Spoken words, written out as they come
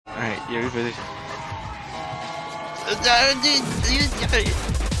Alright, you ready for this?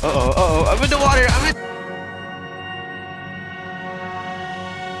 Uh-oh, I'm in the water,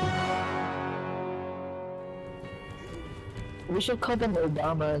 We should call them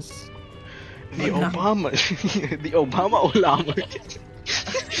Obamas. The Obamas. The Obama Olamas.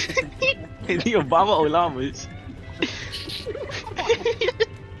 The Obama Olamas.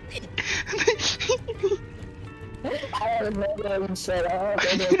 I remember when said, oh,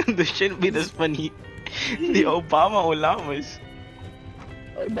 This shouldn't be this funny. The Obama Olamas.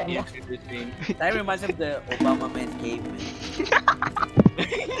 Obama. That reminds me of the Obama Man Caveman.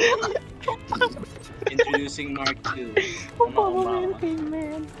 Introducing Mark II. Obama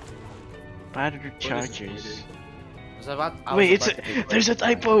Man. Battered chargers. Wait, there's a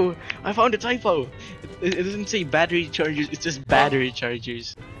typo! I found a typo! It doesn't say battery chargers, it's just battery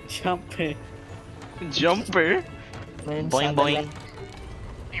chargers. Jumper. Jumper? Boing boing.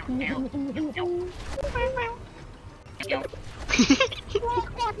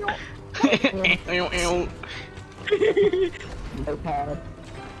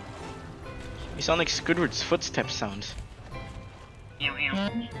 You sound like Squidward's footstep sounds.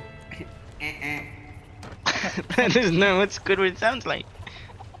 That is not what Squidward sounds like.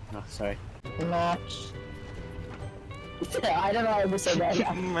 No, sorry. Max. I don't know how to say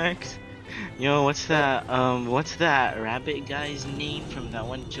that. Max. Yo, what's that rabbit guy's name from that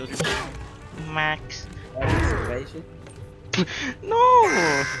one children's show? Max.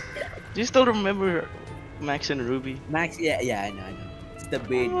 No! Do you still remember Max and Ruby? Max, yeah, I know. It's the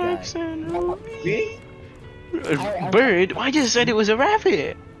beard Max guy. and Ruby. Bird? Why just said it was a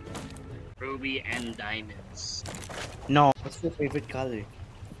rabbit? Ruby and diamonds. No. What's your favorite color?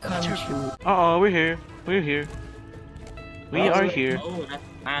 Uh-oh, we're here. We're here. We are here. Oh, that's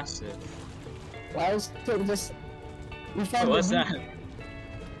massive. Why is it just... We found What's that?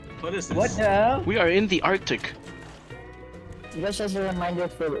 What is this? What the hell? We are in the Arctic. Just as a reminder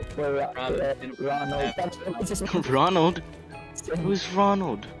for Ronald. That's his name. Ronald? Who's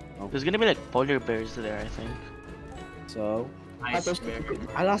Ronald? There's gonna be like polar bears there, I think. So, Nice bear.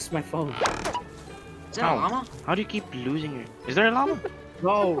 I lost my phone. Is that a llama? How do you keep losing it? Is there a llama?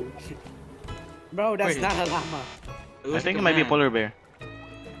 No. Bro, that's Wait. not a llama. I think it might be a polar bear.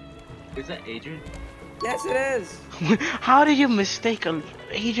 Is that Adrian? Yes, it is. How did you mistake an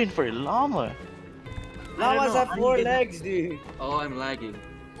Adrian for a llama? Llamas know, have how four you get- legs, dude. Oh, I'm lagging.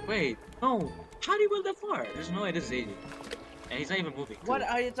 Wait, no. How do you build that far? There's no way this is Adrian. And he's not even moving. What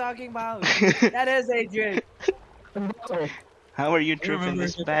are you talking about? That is Adrian. How are you I tripping remember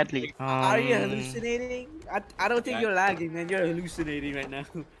this it. badly? Are you hallucinating? I don't think you're lagging, man. You're hallucinating right now.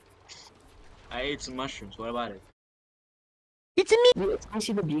 I ate some mushrooms. What about it? You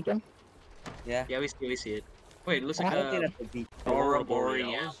see the beacon? Yeah. Yeah, we see it. Wait, it looks like I don't think a that's a beat. Aurora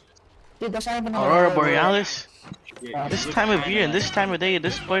Borealis. Dude, that's not even Aurora Borealis? Yeah, This it looks time of kinda year and this time of day,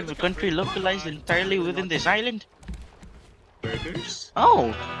 this part of the country localized entirely within this island? burgers.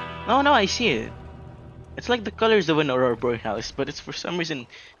 Oh! No, I see it. It's like the colors of an Aurora Borealis, but it's for some reason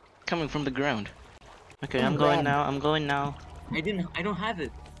coming from the ground. Okay, I'm going now, I don't have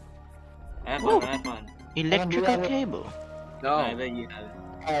it. I have Oh. one, I have one. Electrical cable. I bet you have it.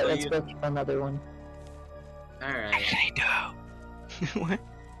 Alright, let's go for another one. Alright. What?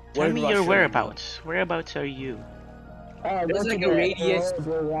 Where Tell in me Russia your are you? whereabouts. Whereabouts are you? Oh, There's go like to a the radius.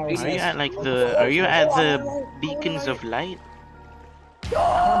 Aurora Are Borealis. you at like the? Are you at the beacons of light?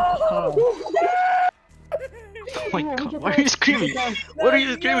 Oh. Oh my god! Why are you screaming? What are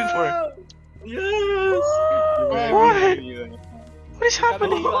you screaming for? Yes! What? What is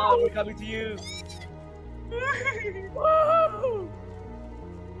happening? We're coming to you.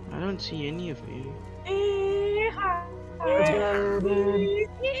 I don't see any of you. Let's go, dude.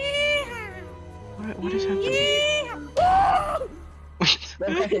 What is happening?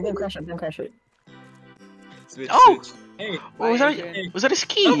 Don't crash it. Switch, Oh! switch. Hey! Oh, was that a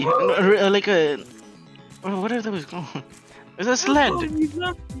ski? Like a? What are those called? Is that a sled?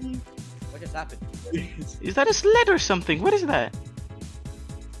 What just happened? Is that a sled or something? What is that?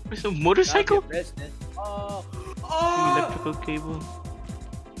 It's a motorcycle? Oh. Electrical cable.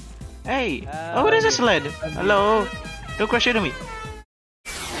 Hey! Oh, what is a sled? Hello? Don't crash into me.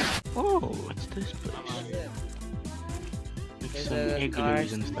 Oh, what's this place? Like some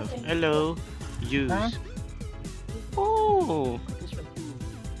igloos and stuff. Hello. Use. Huh? Oh!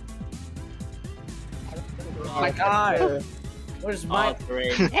 Oh my god! Where's my? Oh,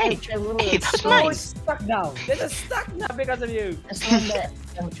 great. Hey! Hey, that's Oh, mine! it's stuck now. It's stuck now because of you. That's one that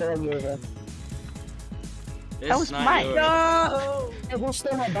I'm sure you're This That was is not mine. yours. No! It will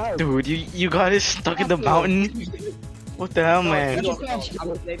still not die. Dude, you got it stuck in the mountain. What the hell, man? No,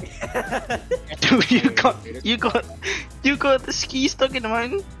 Dude, you got the ski stuck in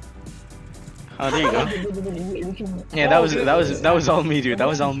mine. Oh, there you go. Yeah, that was all me, dude. That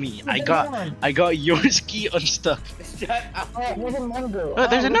was all me. I got your ski unstuck. Oh,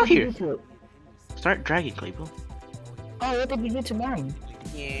 there's a note here. Start dragging, Claypool. Oh, what did you do to mine?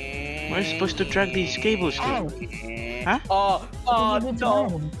 We're supposed to drag these cables, dude. Huh? Oh,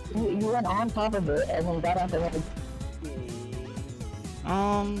 no. You went on top of it and then got off the road.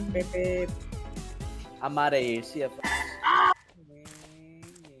 Beep. I'm out of here. See ya.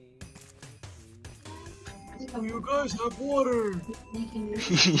 You guys have water. Making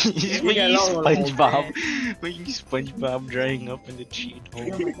SpongeBob drying up in the cheat hole.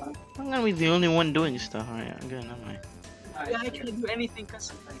 I'm gonna be the only one doing stuff. Alright, I'm good. I'm right. Yeah, I can't do anything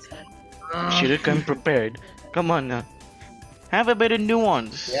custom. Should have come prepared. Come on now. Have a bit of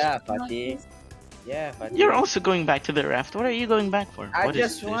nuance. Yeah, Fatih. Yeah, Fatih. You're also going back to the raft. What are you going back for? I What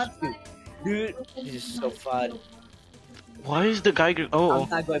just is this? want to. Dude, this is so fun. Why is the Geiger? Oh, I'm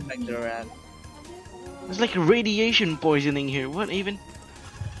not going back to the raft. there's like radiation poisoning here. What even?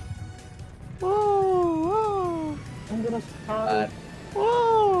 Whoa, I'm gonna start.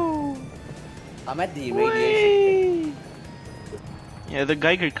 whoa. I'm at the radiation. Wait. Yeah, the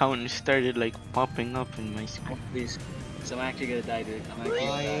Geiger count started like popping up in my screen. Please. So I'm actually gonna die, dude. I'm actually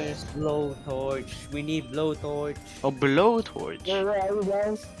gonna die. Nice blowtorch. We need blowtorch. Oh, blowtorch. Where are you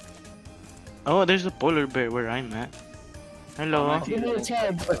guys? Oh, there's a polar bear where I'm at. Hello. Give me a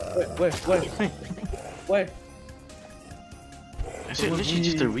tab. Where? Is it literally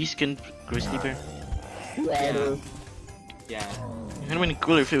just a reskin grizzly bear? Yeah. Yeah. It would have been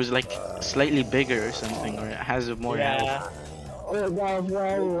cooler if it was like slightly bigger or something, or it has more health. Oh, guys, where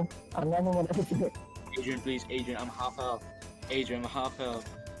are you? I'm not gonna do it. Adrian, please. Adrian, I'm half health. Adrian, I'm half health.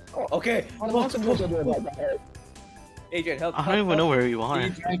 Okay. What am I supposed to do about that? Adrian, help. I don't even know where you are.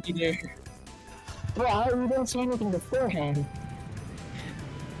 Please drag me there. Bro, you didn't say anything beforehand.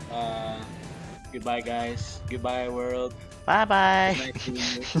 Goodbye, guys. Goodbye, world. Bye bye. Nice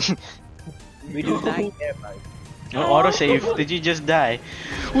meeting you. We do not care, buddy. No autosave. Did you just die?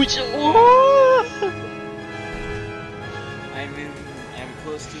 Which? I'm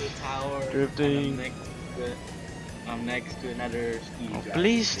close to a tower. Drifting. I'm next to another ski. Oh, track.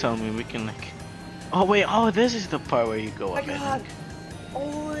 please tell me we can like. Oh wait. Oh, this is the part where you go up. I think.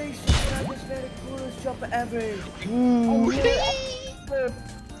 Holy shit, that was the coolest jump ever. Ooh.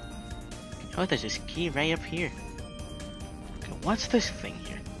 Oh, there's a ski right up here. Okay, what's this thing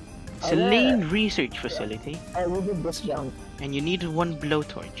here? It's a lane research facility. Oh, we did this jump. And you need one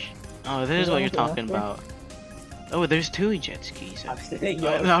blowtorch. Oh, this is what you're talking about. Oh, there's two jet skis. I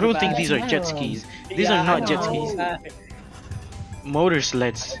don't think these are jet skis. These are not jet skis.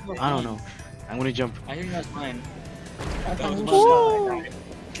 Motorsleds. I don't know. I'm gonna jump. I think that's mine. Woo!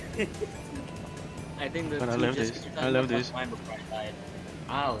 I think the But I two love jet this. skis I love was this. mine before I died.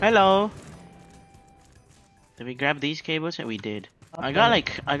 Ow. Hello. Did we grab these cables? Yeah, we did. I got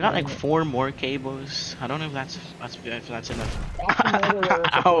like 4 more cables. I don't know if that's enough.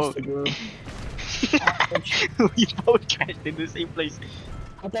 Ow. We both crashed in the same place.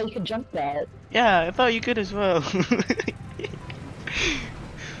 I thought you could jump that. Yeah, I thought you could as well.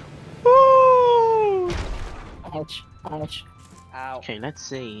 Woo! Ouch, ouch. Ow. Okay, let's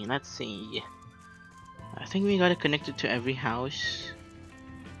see. I think we gotta connect it to every house.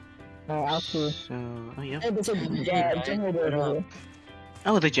 I'll see. So, oh yeah. Hey, there's a generator over here.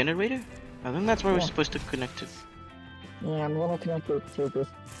 Oh, the generator? I think that's where we're Yeah. supposed to connect it. Yeah, I'm gonna connect it to this.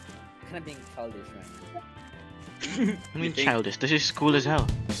 Kind of being childish right I mean, You think- childish. This is cool as hell.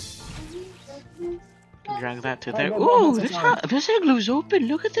 Drag that to there. no, Ooh, that's this igloos open.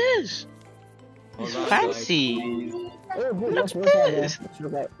 Look at this. Hold on, Fancy. guys, please. Oh, dude, Look let's at work out this. Let's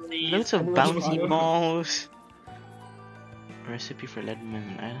work out. Loads of Please. bouncy balls. Recipe for lead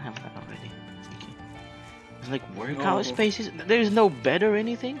melon. I don't have that already. Okay. There's like workout No. spaces. There's no bed or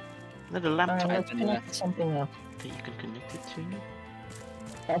anything. Not a laptop Let's I- connect to something else. that you can connect it to.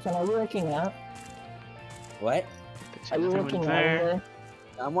 Stefan, are you working out? What? There's Are you another working one out there. over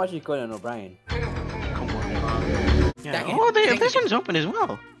I'm watching Conan O'Brien. Come on. Yeah. Dang it. Oh, this one's open as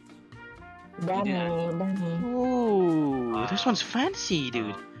well. Danny, Yeah. Danny. Ooh, this one's fancy,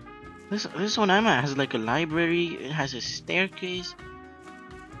 dude. This one I'm at has like a library. It has a staircase.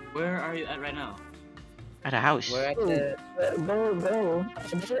 Where are you at right now? At a house. We're at the. Go.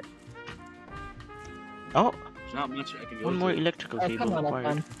 Oh, There's not much I can go one more to. electrical Oh, cable come on,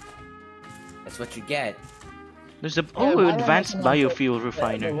 required. That's what you get. There's a why don't advanced I connect it? biofuel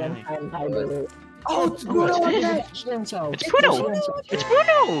refiner. Really. Oh, it's good. It's Bruno. It's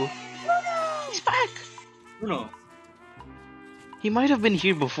Bruno. He's back. Bruno. He might have been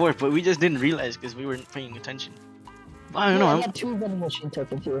here before, but we just didn't realize because we weren't paying attention. I don't know. I got 2 vending machine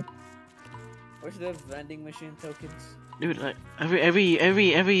tokens here. Where's the vending machine tokens? Dude, like every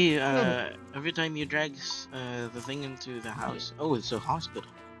time you drag the thing into the house. Oh, it's a hospital.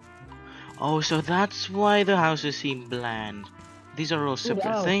 Oh, so that's why the houses seem bland. These are all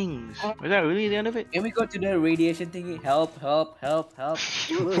separate things. Was that really the end of it? Can we go to the radiation thingy? Help, help, help, help.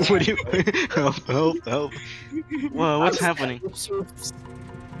 What do you help? Whoa, what's happening?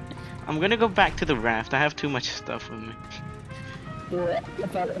 I'm gonna go back to the raft. I have too much stuff with me.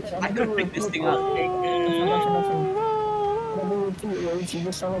 I could pick this thing up.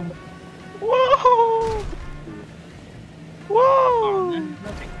 Whoa! Whoa!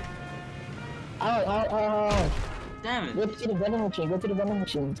 Ow. Damn it. Go to the vending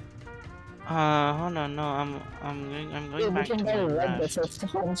machine. Hold on, no, I'm going back to the raft.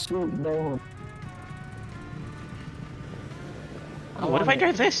 Oh, what if I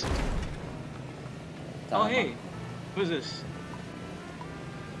drive this? Oh, hey. Who's this?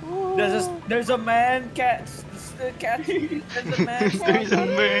 There's a man cat. There's a man. There's a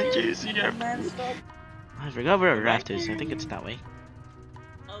man chasing him. Man, stop. I forgot where a raft is. I think it's that way.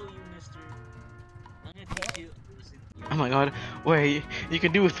 Oh, you mister. I'm gonna teach you. Listen, Oh my god! Wait, you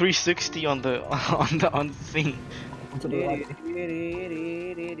can do a 360 on the thing.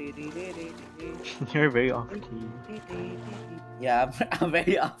 You're very off key. Yeah, I'm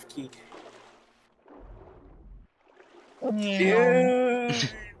very off key.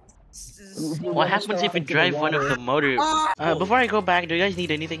 What happens if you drive one of the motor? Before I go back, do you guys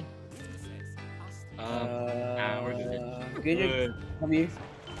need anything? Nah, we're good. Good. Come here.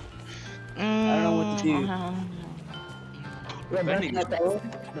 I don't know what to do.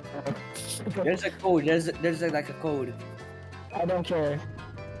 There's a code. There's like a code. I don't care.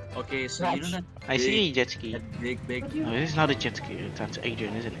 Okay, so you know that I see a jet ski. that big. No, this is not a jet ski. That's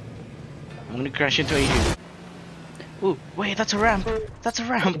Adrian, isn't it? I'm gonna crash into Adrian. Ooh, wait, that's a ramp. That's a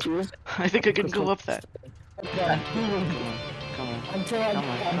ramp. I think I can go up that. Come on.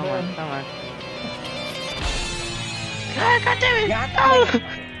 God damn it!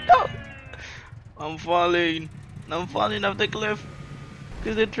 No! I'm falling off the cliff.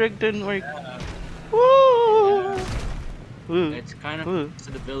 Cause the trick didn't work. Woo! It's kind of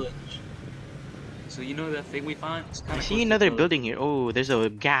to the village. So you know that thing we found? It's kind I of see another building here. Oh, there's a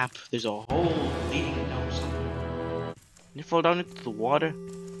gap. There's a hole leading down somewhere. Can you fall down into the water?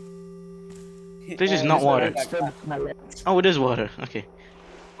 This is not water. Oh, it is water. Okay.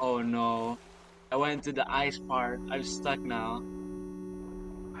 Oh no. I went to the ice part. I'm stuck now.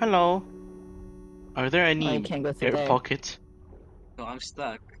 Hello. Are there any I can't go through air there. pockets? So I'm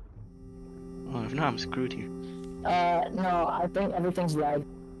stuck. Oh, if not, I'm screwed here. No, I think everything's lag.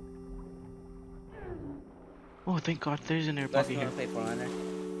 Oh, thank God, there's an air Let's pocket go here. play for honor. I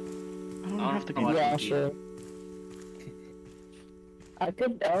don't have to Oh, get Yeah, sure. I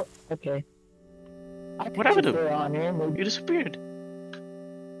could. Oh, okay. I could What happened to go on here, maybe. You disappeared.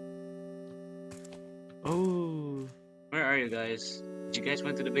 Oh, Where are you guys? Did you guys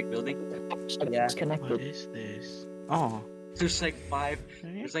went to the big building? Yeah. It's connected. what is this? Oh, There's like five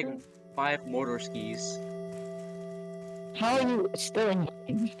motor skis. How are you still in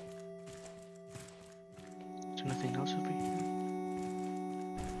game? is there nothing else over here?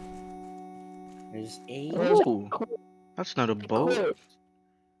 There's 8. Oh, that's not a boat. Cool.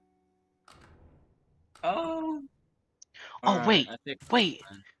 Oh. Oh, Alright, wait, I think- wait.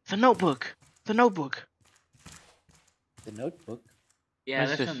 The notebook. The notebook. The notebook. Yeah,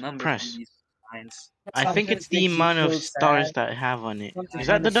 What's that's the this? number Press. on these signs. I think it's the amount of stars that I have on it. Is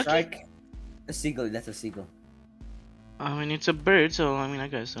that the ducky? A seagull. That's a seagull. I mean, it's a bird, so I mean, I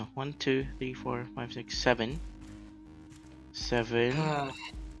guess so. 1, 2, 3, 4, 5, 6, 7. 7.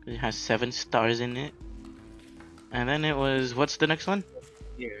 It has 7 stars in it. And then it was, what's the next one?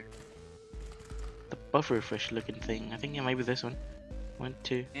 Here. The bufferfish looking thing. I think it might be this one. 1,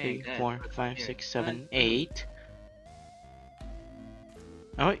 2, 3, 4, 5, 6, 7, 8.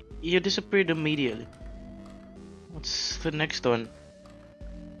 Oh, you disappeared immediately. What's the next one?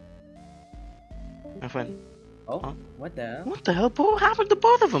 My friend. Oh, Huh? what the hell? What the hell? What happened to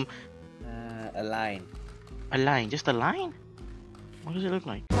both of them? A line. A line, just a line? What does it look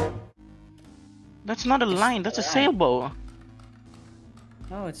like? That's not a line, that's a sailboat.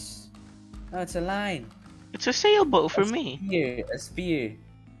 No, it's a line. It's a sailboat for me. Spear. A spear.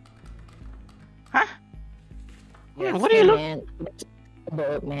 Huh? Yeah, What do you look? Man,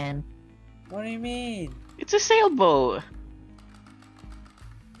 boat, man. What do you mean? It's a sailboat.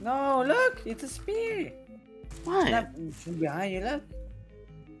 No, look, it's a spear. What? Not from behind you, look.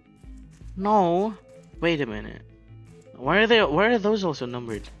 No. Wait a minute. Why are they? Why are those also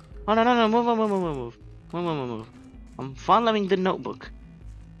numbered? Oh no no no! Move. I'm following the notebook.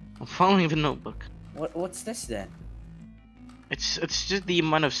 I'm following the notebook. What's this then? It's just the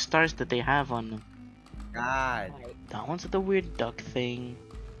amount of stars that they have on them. God. That one's the weird duck thing.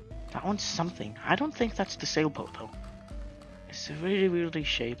 That one's something. I don't think that's the sailboat though. It's a really weirdly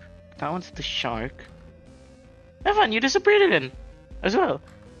shaped. That one's the shark. Evan, you disappeared again, as well.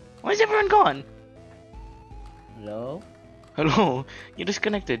 Why is everyone gone? Hello? Hello, you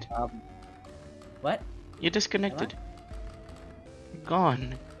disconnected. What? You disconnected.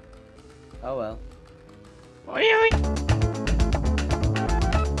 Gone. Oh well. Oi, oi.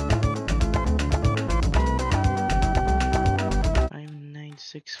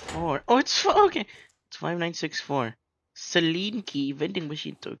 5964. Oh, it's okay. It's 5964. Saline key vending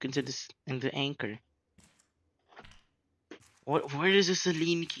machine tokens in the anchor. Where is the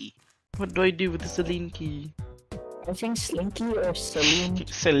saline key? What do I do with the saline key? I think Slinky or Celine.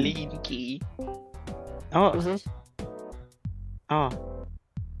 Saline key. Oh. Who's this? Oh.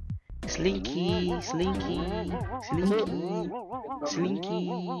 Slinky.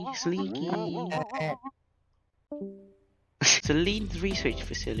 Celine's research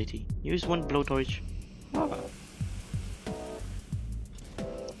facility. Use one blowtorch. Oh.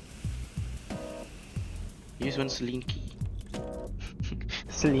 Use one Celine key.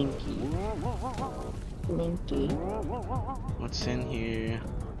 Celine key. Slinky. What's in here?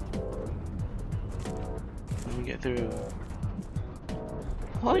 Let me get through.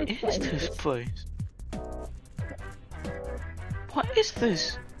 What is this place? What is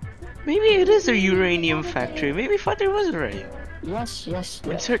this? Maybe it is a uranium factory. Maybe Father was right. Yes.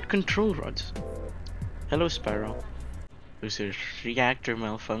 Insert control rods. Hello, Sparrow. There's a reactor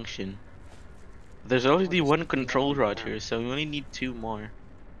malfunction. There's already one control rod here, so we only need 2 more.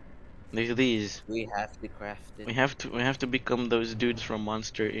 There's these. We have to craft it. We have to become those dudes from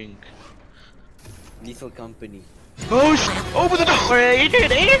Monster Inc. Lethal Company. Oh open the door!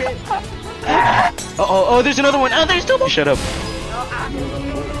 Adrian! Oh, there's another one! Oh, there's 2 more! Shut up. We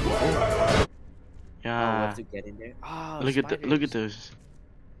Yeah. have to get in there. Oh, Look spiders. at those.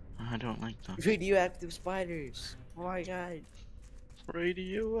 I don't like them. Radioactive spiders. Oh my god.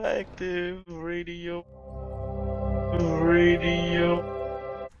 Radioactive.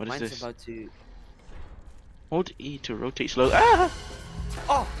 What is Mine's this? about to. Hold E to rotate slow. Ah!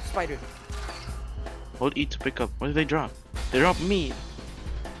 Oh, spider. Hold E to pick up. What did they drop? They dropped me.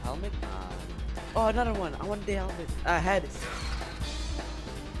 Helmet? Oh, another one. I want the helmet. Head.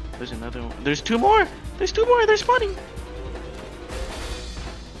 There's another one. There's 2 more. There's 2 more. They're spawning.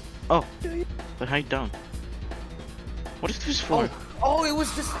 Oh, they hide down. What is this for? Oh, it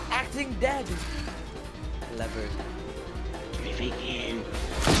was just acting dead. Lever.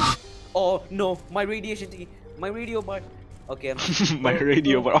 Oh no, my radiation thingy. My radio bar. Okay, I'm My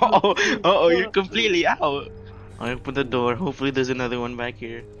radio bar. Oh, you're completely out. I opened the door. Hopefully there's another one back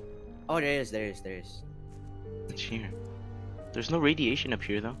here. Oh, there is. It's here. There's no radiation up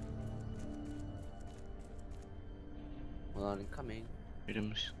here though. Hold on, I'm coming.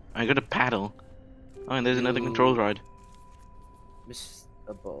 Items. I got a paddle. Oh, and there's another control rod. Miss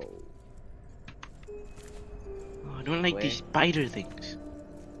a bow. Oh, I don't like these spider things.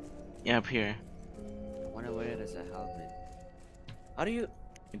 Yeah, up here. I wonder where there's a helmet. How do you?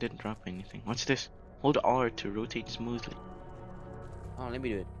 It didn't drop anything. What's this? Hold R to rotate smoothly. Oh, let me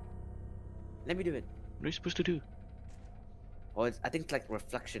do it. Let me do it. What are you supposed to do? Oh, I think it's like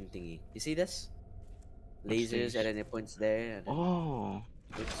reflection thingy. You see this? What's Lasers this? and then it points there. And then Oh.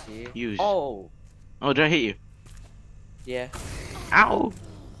 points here. Use. Oh. Oh, did I hit you? Yeah. Ow!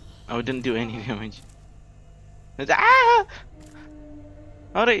 Oh, it didn't do any damage. Ah!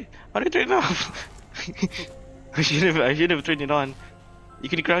 How did I turn it off? I should have turned it on. You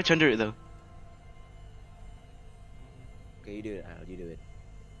can crouch under it though. Okay, you do it. You do it.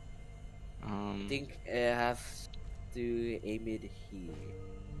 I Um. think I have to aim it here.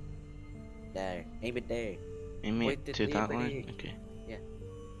 There. Aim it there. Aim it Point it to that there. one. Okay. Yeah.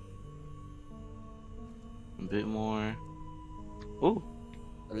 A bit more. Oh,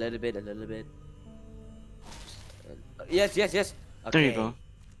 A little bit. Yes. Okay. there you go.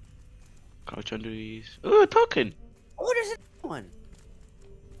 Crouch under these. Oh, a token. Oh, there's another one.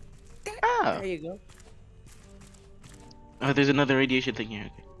 Ah. There you go. Oh, there's another radiation thing here.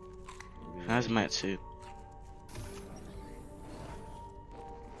 Okay. Hazmat suit.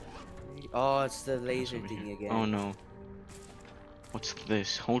 Oh, it's the What's laser over thing here? again. Oh no. What's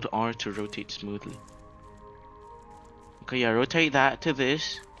this? Hold R to rotate smoothly. Okay, yeah, rotate that to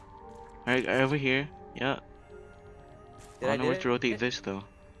this. Right over here. Yeah. I don't know where to rotate this though.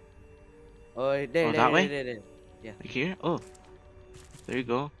 Oh, there. that way? There. Yeah. Like here? Oh. There you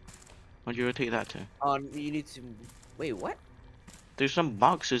go. Why'd you rotate that to? You need to... Wait, what? There's some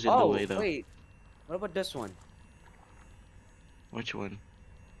boxes in the way though. Wait. What about this one? Which one?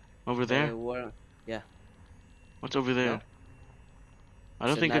 Over there? Yeah. What's over there? No? I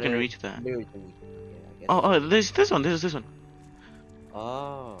don't think I can reach that. Yeah, I guess. Oh, there's this one. This one.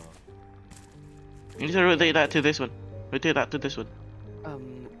 Oh. You need to rotate that to this one. Rotate that to this one.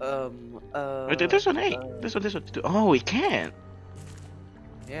 Rotate this one. Hey, this one. Oh, we can't.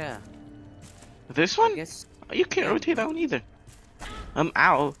 Yeah. This one? I guess. You can't rotate that one either.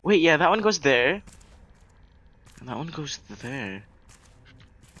 Ow. Wait, yeah, that one goes there. And that one goes there.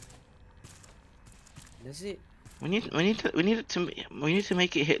 Does it? We need to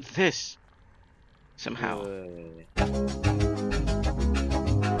make it hit this somehow.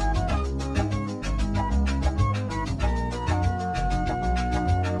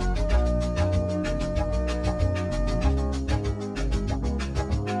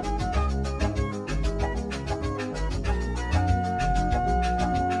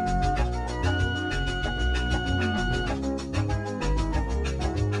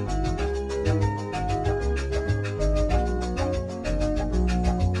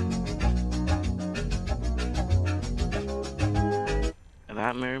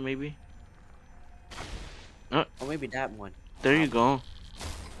 That mirror maybe? Or maybe that one. There you go.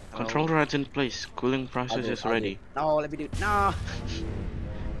 Control rod's in place. Cooling process is ready. No, let me do it. No.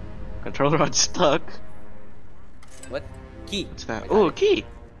 Control rod's stuck. What? Key. What's that? Oh, key.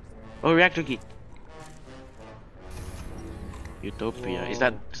 Oh, reactor key. Utopia. Whoa. Is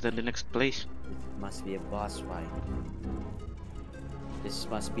that the next place? Must be a boss fight. This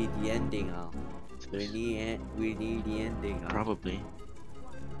must be the ending, huh? We need the ending. Huh? Probably.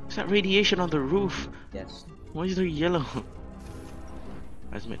 Is that radiation on the roof? Yes. Why is there yellow?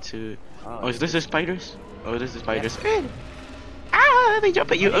 That's meant to. Oh, is this the spiders? Oh, this is the spiders. Yeah. Ah, they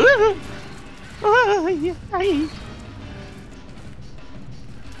jump at you.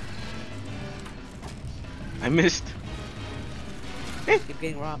 I missed. Keep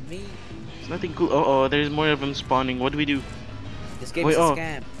getting robbed me. It's nothing cool. Oh, there's more of them spawning. What do we do? This game's a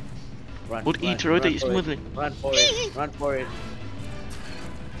scam. Run, Hold E to rotate smoothly. Run for it. Run for it.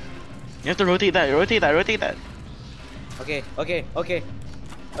 You have to rotate that. Rotate that. Okay.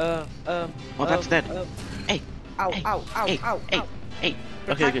 Oh, that's dead. Hey. Ow, Hey. ow, ow, Hey. ow, Hey. ow. Hey.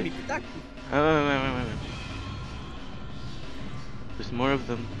 Protect Okay. me, protect me. Wait. There's more of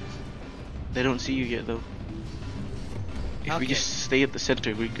them. They don't see you yet though. If we just stay at the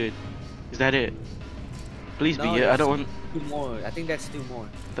center, we're good. Is that it? Please be. Yeah, I don't want. 2 more. I think that's 2 more.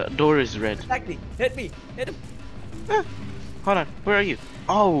 The door is red. Protect me. Hit me. Hit him. Hold on. Where are you?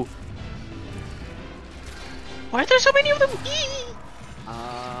 Oh. Why are there so many of them?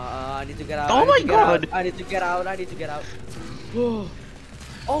 I need to get out. Oh my god. I need to get out.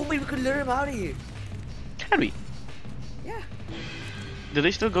 Oh, maybe we could lure him out of here. Can we? Yeah. Do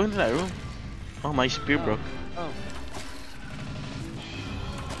they still go into that room? Oh, my spear broke. Oh.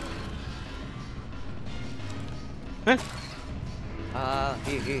 Huh?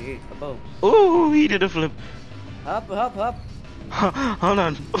 Here. Above. Oh, he did a flip. Up. Hold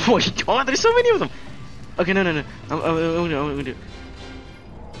on. Wait, oh, there's so many of them. Okay, no. I'm gonna do.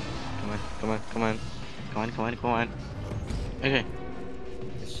 Come on. Okay.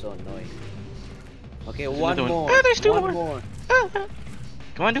 It's so annoying. Okay, one more. Oh, there's 2 one more.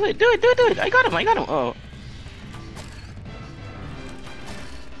 Come on, do it. I got him. Oh.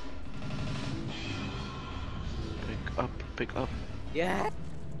 Pick up. Yeah.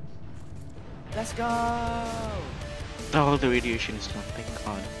 Let's go. Oh, the radiation is not. Thank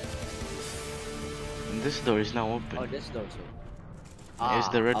God. And this door is now open. Oh, this door too. There's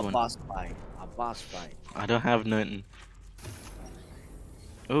the red a one. boss fight. I don't have nothing.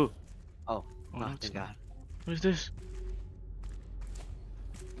 Oh. Oh, Thank God. What is this?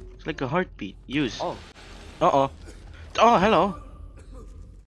 It's like a heartbeat. Use. Oh. Oh, hello.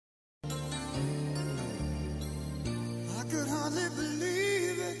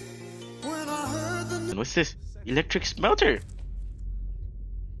 And what's this? Electric smelter.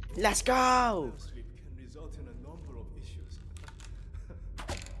 Let's go.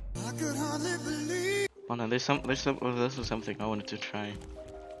 Oh no, there's something I wanted to try.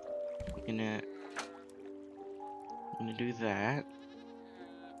 Gonna do that.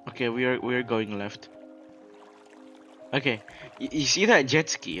 Okay, we are going left. Okay, you see that jet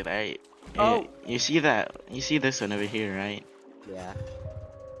ski, right? Oh. You see that? You see this one over here, right? Yeah.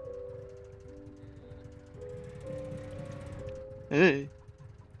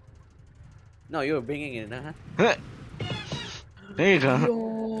 No, you were bringing it, huh? There you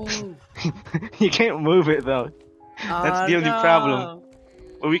go. You can't move it though. That's the only problem.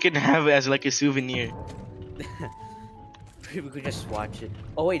 Or we can have it as like a souvenir. We could just watch it.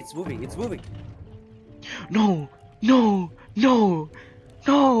 Oh wait, it's moving. It's moving. No, no, no,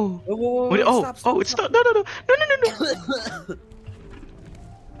 no. Whoa, Wait, oh, stop, oh, it's stuck. No, no, no, no, no, no, no.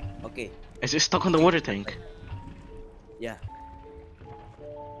 Okay. Is it stuck on the water tank? Yeah.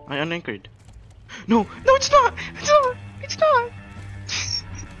 I unanchored. No, no, it's not. It's not. It's not.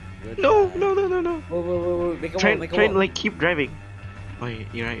 No, no, no, no, no. Whoa. Make a Try, wall, make a try wall. and like keep driving. Wait,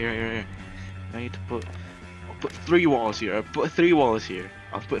 you're right, you're right, you're right. I need to put 3 walls here. I'll put 3 walls here.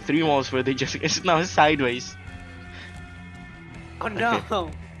 I'll put 3 walls where they just, it's now sideways. Oh no.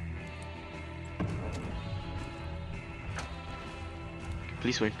 Okay.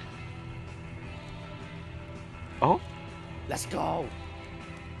 Please work. Oh? Let's go.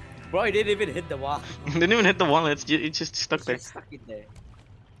 Bro, it didn't even hit the wall. It didn't even hit the wall, it's just stuck there. It's stuck in there.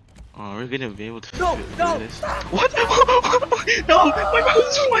 Oh, we're gonna be able to No, do no, this. stop. What? No!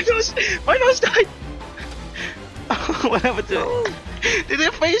 My nose died! What happened to it? Did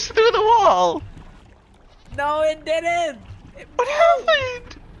it face through the wall? No, it didn't. What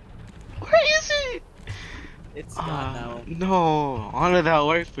happened? Where is it? It's gone now. No, all of that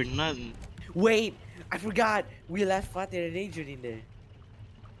work for nothing. Wait, I forgot. We left Father and Adrian in there.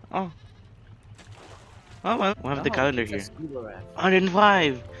 Oh. Oh well, we'll have the No, calendar it's a here. scuba raft.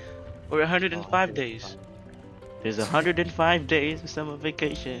 105! Or 105 Oh, days. There's 105 days of summer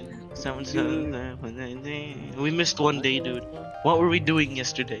vacation. We missed 1 day, dude. What were we doing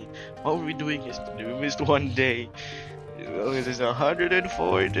yesterday? What were we doing yesterday? We missed 1 day. Oh, there's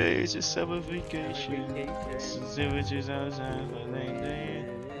 104 days of summer vacation.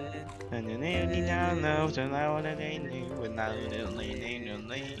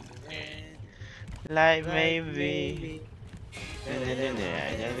 Life may be.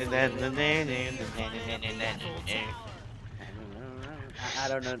 I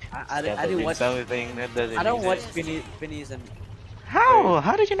don't know. I didn't watch. I don't watch Phineas and. How?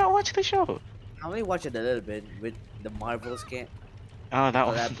 How did you not watch the show? I only watched it a little bit with the Marvels camp Oh, that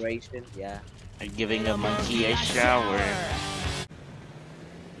one. collaboration. Yeah. Giving a monkey a shower.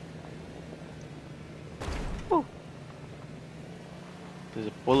 Oh. There's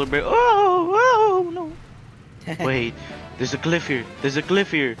a polar bear. Oh, no. Wait, there's a cliff here. There's a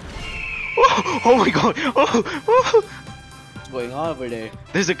cliff here. Oh my god. Oh. What's going on over there?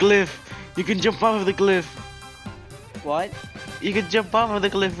 There's a cliff. You can jump off of the cliff. What? You can jump off of the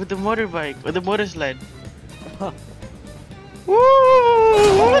cliff with the motorbike, with the motor sled. Woo!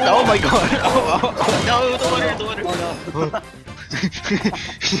 Oh my god! Oh, no, the water! Oh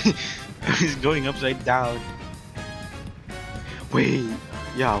no! He's going upside down. Wait,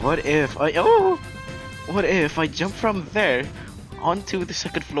 yeah. What if I jump from there onto the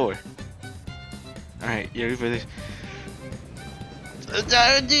 2nd floor? All right, you ready for this?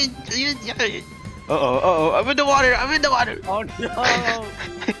 Uh-oh, I'm in the water, Oh no!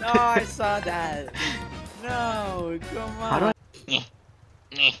 No, I saw that. No, come on.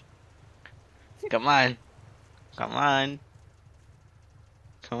 Come on. Come on.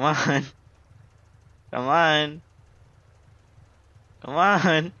 Come on. Come on. Come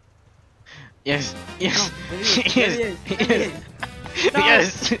on. Yes. Yes. Yes.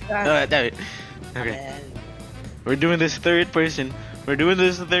 Yes. No, damn it. Okay. We're doing this 3rd person. We're doing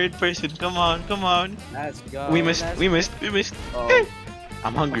this 3rd person. Come on. Come on. Let's go. We missed. We missed. Oh.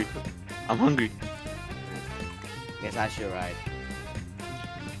 I'm hungry. I'm hungry. Guess I should ride.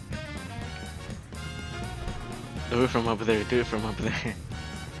 Do it from up there. Do it from up there.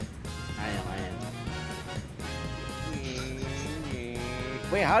 I am.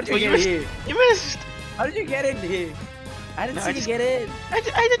 Wait, how did you get missed. here? You missed. How did you get in here? I didn't see you get in. I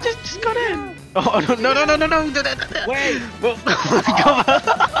just got in. Oh no. Wait. Well, come on.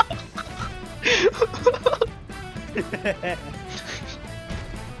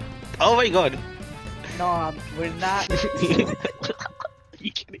 Oh my god. No, we're not.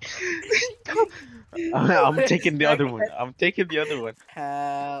 You kidding? I'm taking the other one. I'm taking the other one.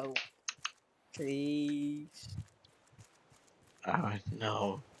 Help, please. Oh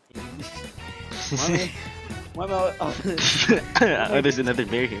no. Mama, Oh, there's another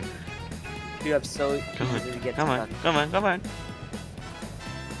bear here. you have so Come on, easily get come on, stuck. come on, come on.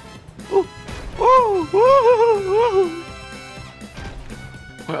 Ooh, ooh, ooh, ooh.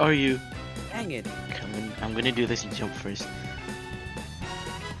 Where are you? Dang it. Come on, I'm gonna do this jump first.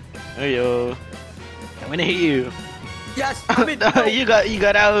 Hey yo. I'm gonna hit you. Yes, No, you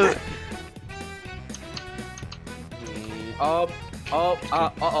got out.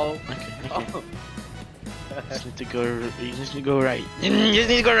 Uh-oh. Okay. Just need to go. You just need to go right. Just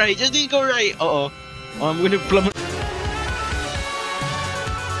need to go right. Just need to go right. Uh oh. Oh, I'm gonna plummet.